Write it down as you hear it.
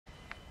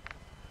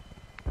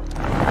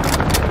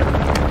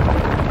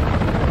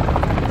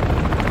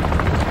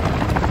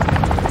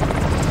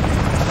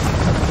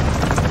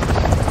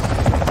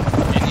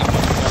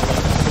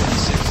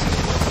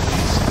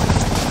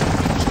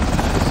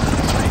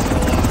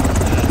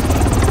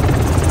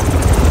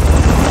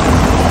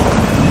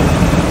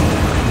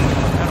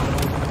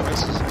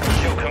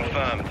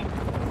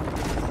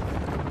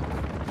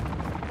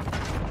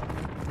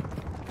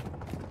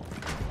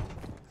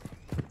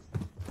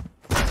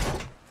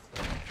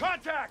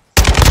Contact!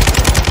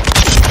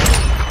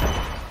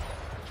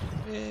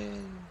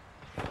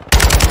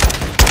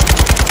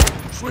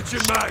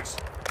 Switching mags.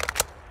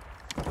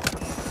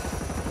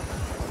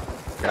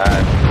 God,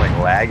 I'm like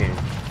lagging.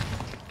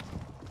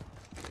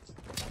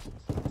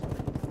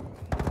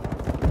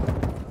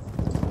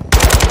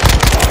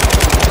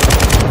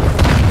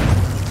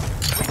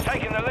 We've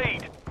taken the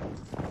lead.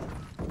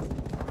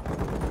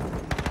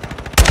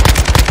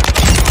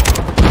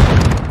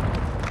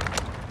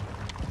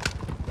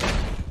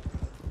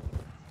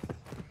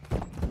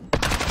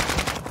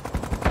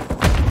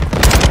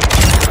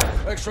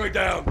 X-ray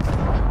down.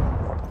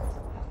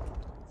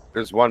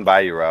 There's one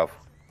by you, Ralph.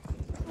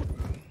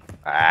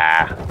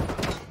 Ah.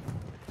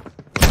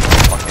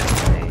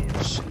 Fucking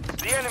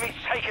The enemy's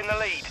taken the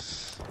lead.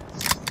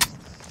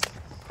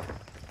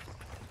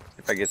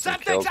 if I get some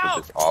kills with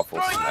this awful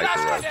sniper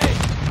rifle.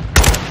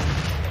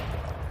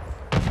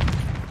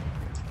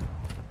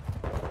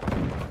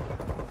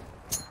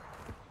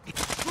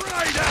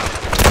 Grenade out.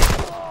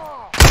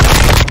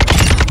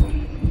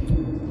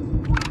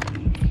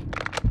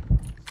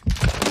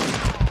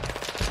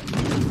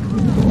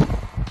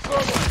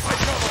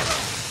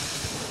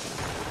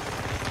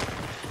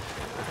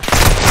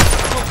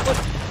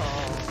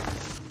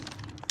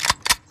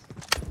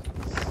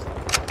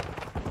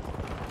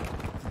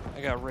 I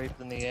got raped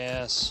in the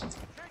ass.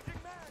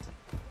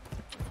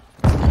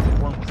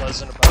 Weren't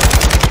pleasant about it.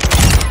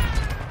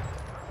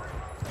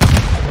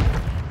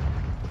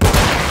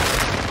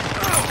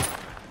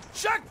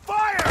 Check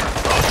fire!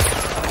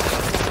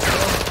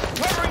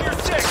 Covering your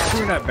six.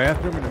 You're in that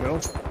bathroom in the middle.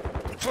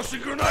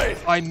 Tossing grenade.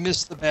 I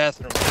missed the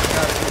bathroom.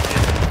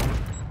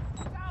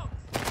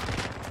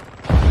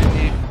 My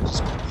need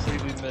just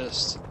completely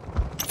missed.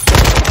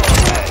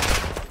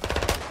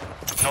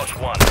 Notch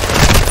one.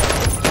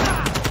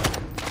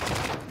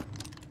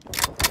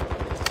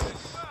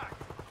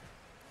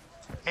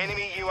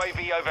 Enemy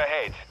UAV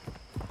overhead.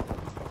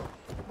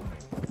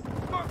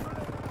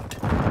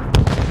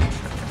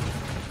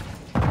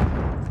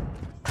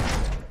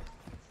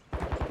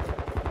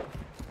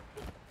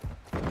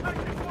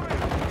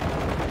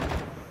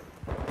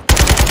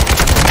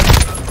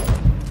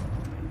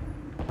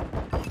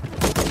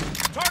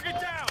 Target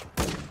down.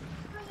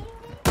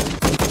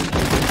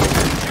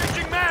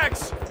 Changing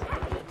mags.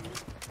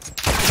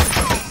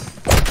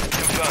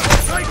 Confirmed.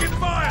 Taking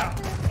fire.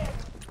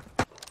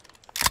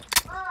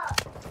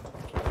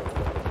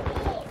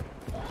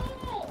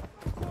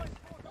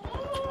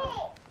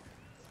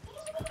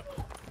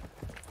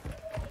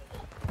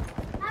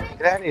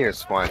 Get out of here,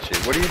 Swanchy.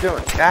 What are you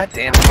doing? God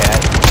damn it,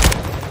 cat.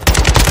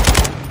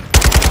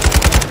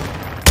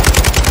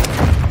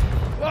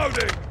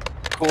 Loading.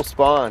 Cool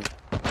spawn.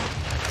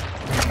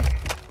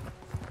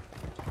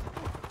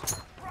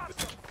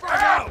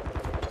 Frag out.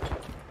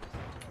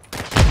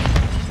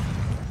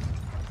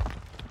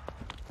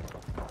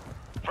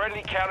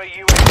 Friendly counter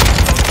UAV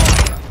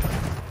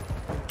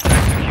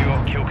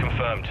online. Kill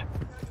confirmed.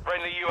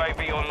 Friendly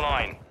UAV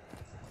online.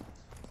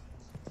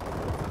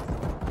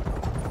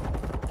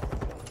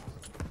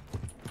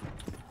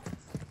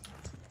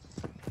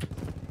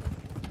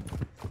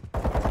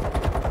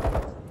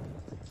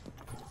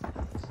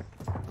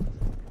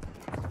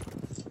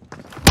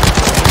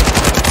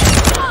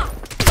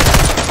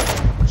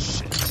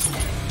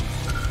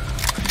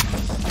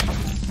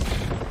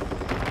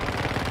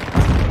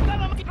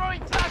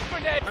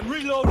 I'm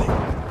reloading.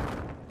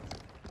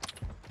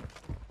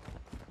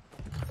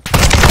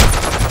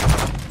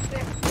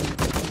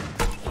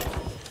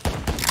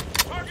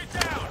 Target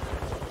down.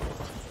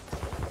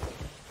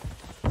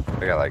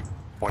 I got like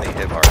 20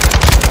 hit marks.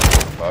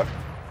 Fuck.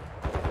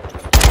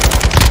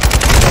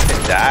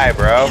 Fucking die,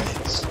 bro. I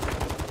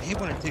hate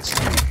when it takes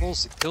so many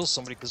pulls to kill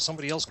somebody because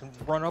somebody else can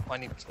run up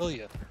on you and kill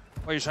you.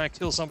 While you're trying to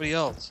kill somebody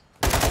else.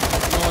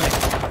 Annoying.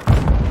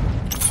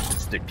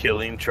 It's the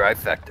killing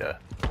trifecta.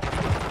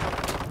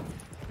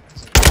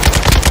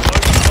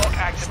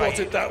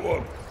 Spotted that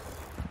one.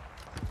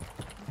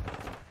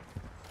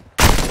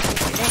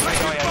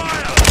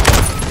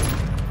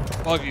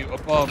 Above you,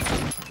 above.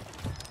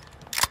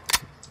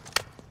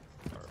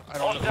 I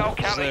don't know Hostile who's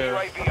counter there.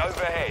 UAV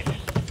overhead.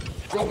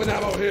 Dropping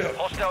ammo here.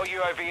 Hostile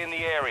UAV in the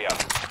area.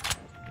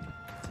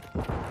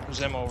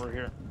 There's ammo over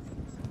here.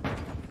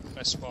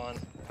 I spawn.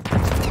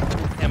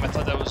 Damn, I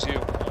thought that was you.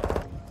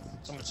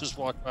 Someone just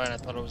walked by and I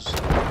thought it was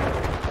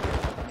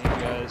you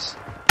guys.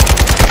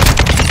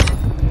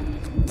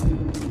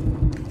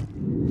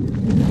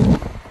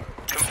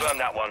 Confirm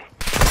that one.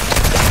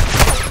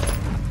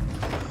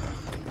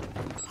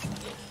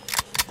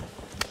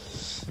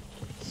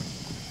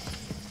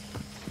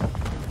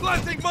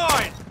 Planting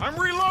mine! I'm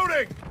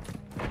reloading!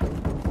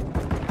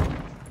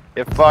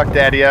 Get fucked,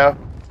 Daddy-o.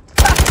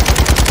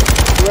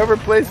 Whoever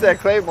placed that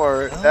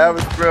claymore, that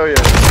was brilliant.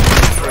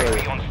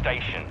 UAV on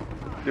station.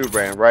 Dude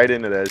ran right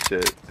into that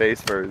shit.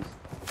 Face first.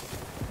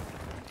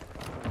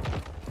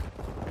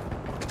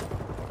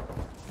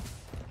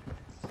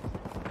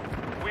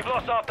 We've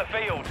lost half the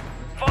field.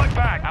 Fight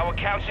back. Our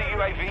counter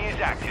UAV is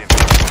active.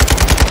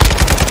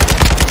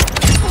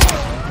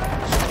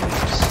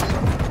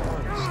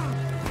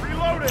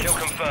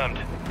 confirmed.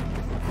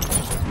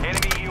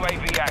 Enemy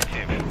UAV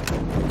active.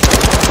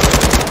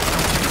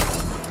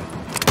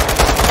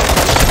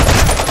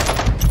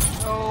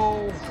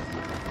 No.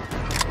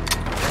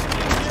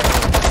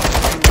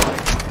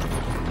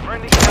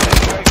 Friendly counter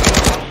UAV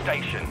on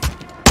station.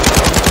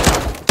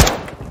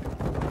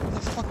 Where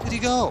the fuck did he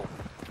go?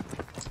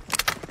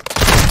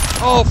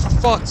 Oh, for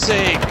fuck's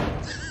sake!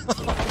 Oh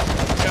my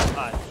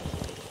god.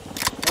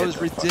 That was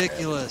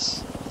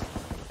ridiculous.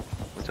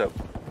 What's up?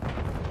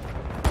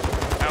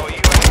 Our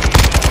UAV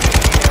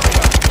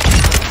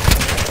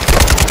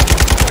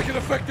is Taking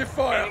effective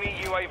fire. enemy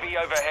UAV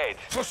overhead.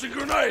 Tossing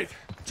grenade.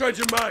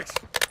 Changing mags.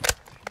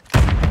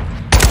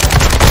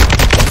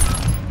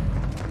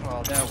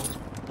 Oh, that was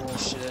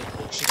bullshit.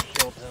 Should have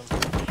killed him.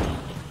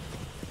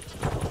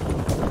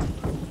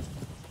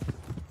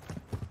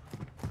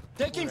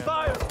 Taking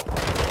fire!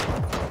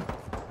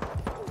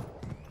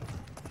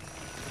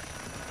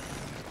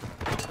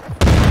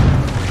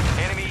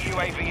 Enemy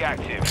UAV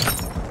active.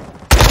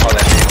 Oh,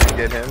 that nade did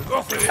get him.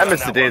 Off it. I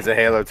missed the days of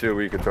Halo 2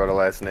 where you could throw the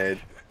last nade.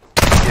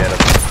 Get him.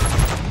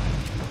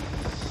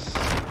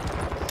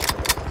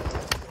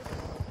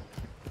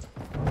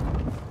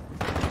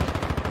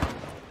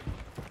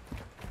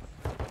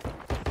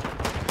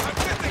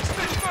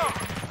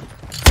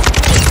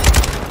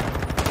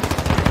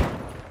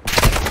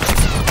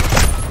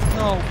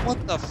 No,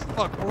 what the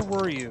fuck? Where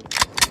were you?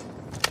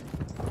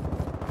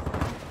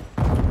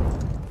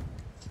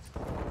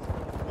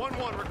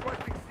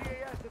 Requesting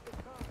CAS at the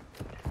top.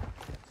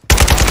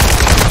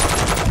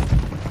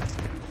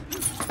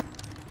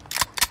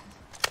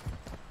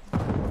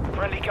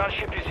 Friendly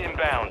gunship is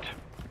inbound.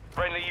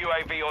 Friendly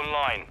UAV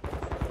online.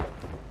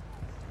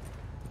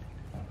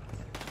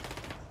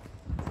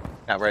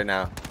 Not right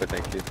now, but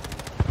thank you.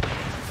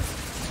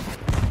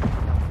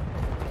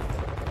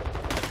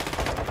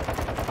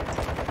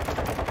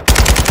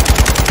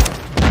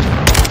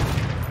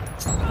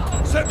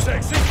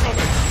 Sepsex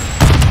incoming.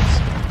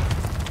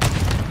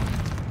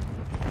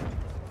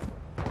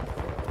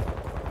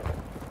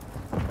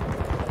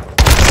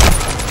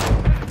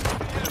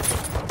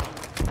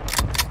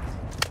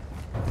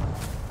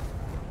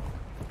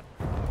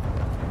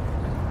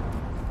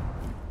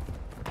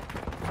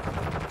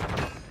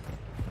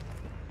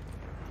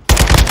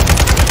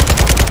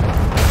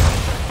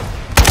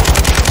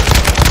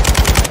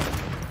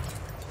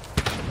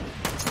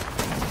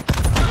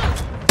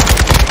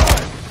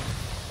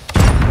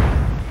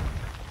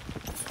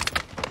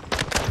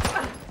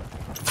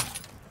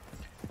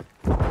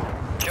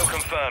 Kill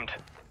confirmed.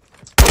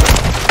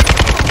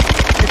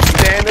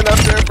 Standing up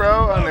there,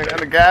 bro, on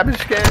the garbage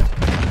can.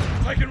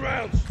 Taking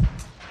rounds.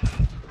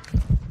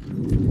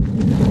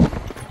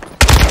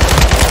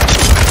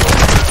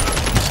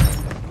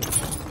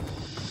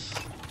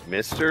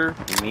 Mr.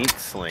 Meat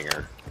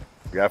Slinger.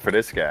 We got for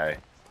this guy.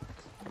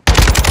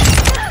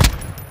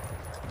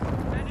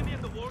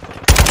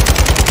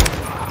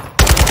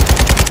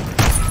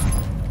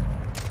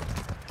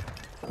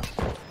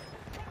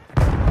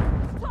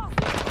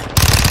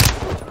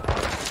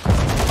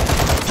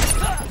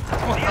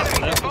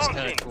 That was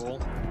kind of cool.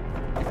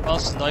 He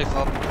bounced the knife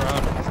off the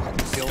ground and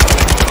fucking killed him.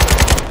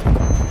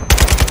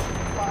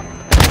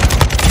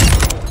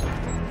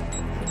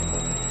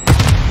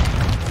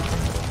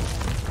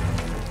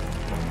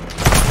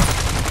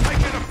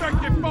 Taking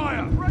effective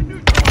fire. Right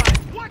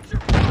neutralized. Watch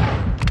your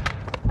fire.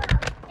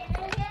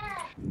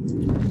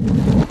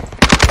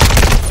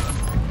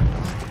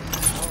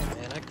 Oh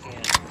man, I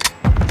can't.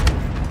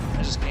 I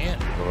just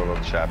can't. A little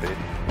choppy.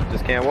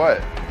 Just can't what?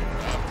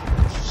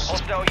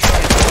 Hostile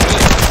UAV.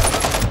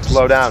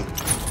 Slow down.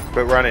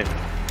 Quit running.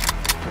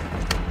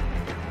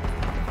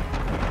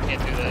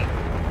 Can't do that.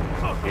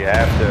 You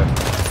have to.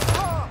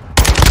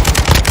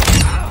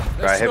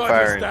 Try hip Sniper's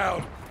firing.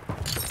 down.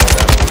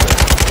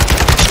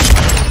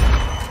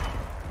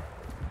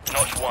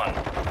 Notch one.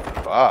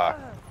 Fuck.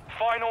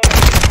 Final.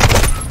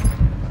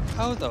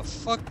 How the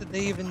fuck did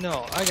they even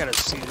know? I gotta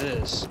see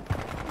this.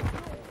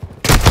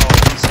 Oh,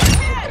 he's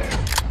okay.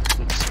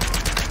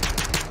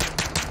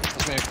 I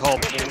was gonna call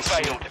Mission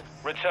bullshit. failed.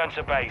 Return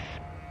to base.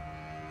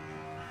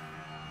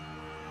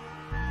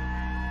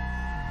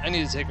 I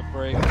need to take a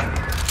break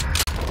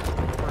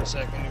for a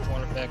second if you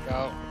want to back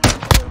out.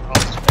 Or I'll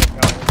just back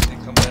out once you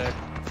come back.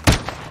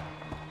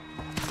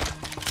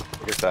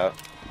 I guess out.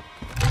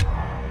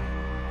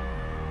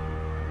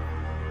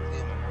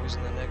 Damn, I'm always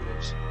in the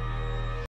negatives.